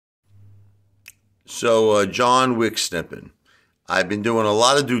So, Johnwicksnipin I. I've been doing a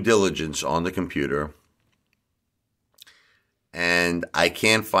lot of due diligence on the computer, and I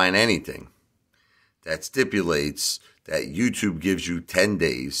can't find anything that stipulates that YouTube gives you 10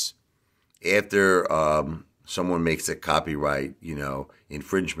 days after someone makes a copyright,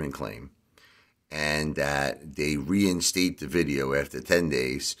 infringement claim, and that they reinstate the video after 10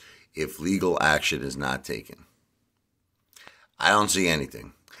 days if legal action is not taken. I don't see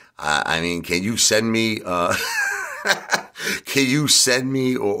anything. I mean, can you send me, can you send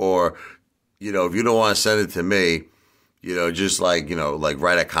me or if you don't want to send it to me, just like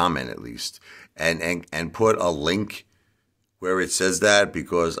write a comment at least and put a link where it says that,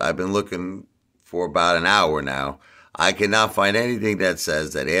 because I've been looking for about an hour now. I cannot find anything that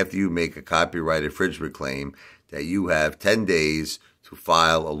says that after you make a copyright infringement claim that you have 10 days to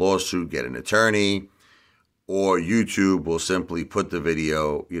file a lawsuit, get an attorney, or YouTube will simply put the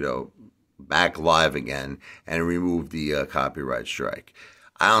video, back live again and remove the copyright strike.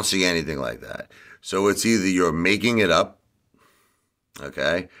 I don't see anything like that. So it's either you're making it up,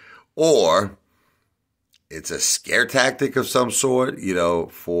 okay, or it's a scare tactic of some sort,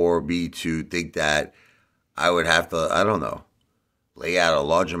 for me to think that I would have to, I don't know, lay out a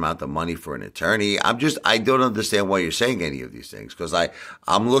large amount of money for an attorney. I don't understand why you're saying any of these things, because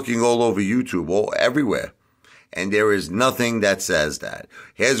I'm looking all over YouTube, everywhere. And there is nothing that says that.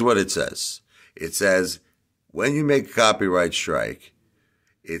 Here's what it says. It says, when you make a copyright strike,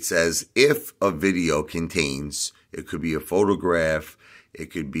 it says if a video contains, it could be a photograph, it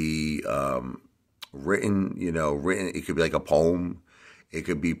could be written, it could be like a poem, it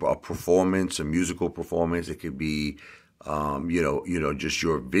could be a performance, a musical performance, it could be, just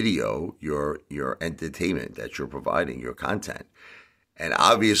your video, your entertainment that you're providing, your content. And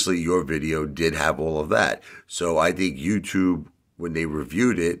obviously your video did have all of that. So I think YouTube, when they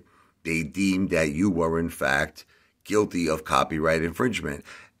reviewed it, they deemed that you were in fact guilty of copyright infringement,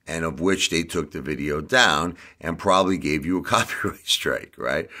 and of which they took the video down and probably gave you a copyright strike,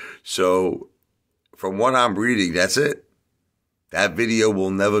 right? So from what I'm reading, that's it. That video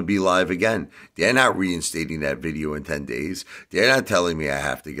will never be live again. They're not reinstating that video in 10 days. They're not telling me I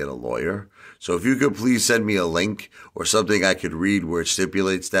have to get a lawyer. So if you could please send me a link or something I could read where it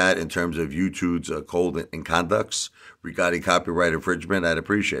stipulates that in terms of YouTube's code and conducts regarding copyright infringement, I'd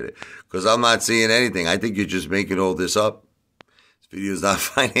appreciate it. Because I'm not seeing anything. I think you're just making all this up. This video is not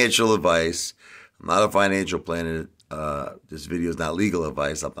financial advice. I'm not a financial planner. This video is not legal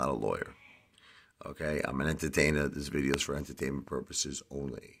advice. I'm not a lawyer. Okay, I'm an entertainer. This video is for entertainment purposes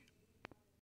only.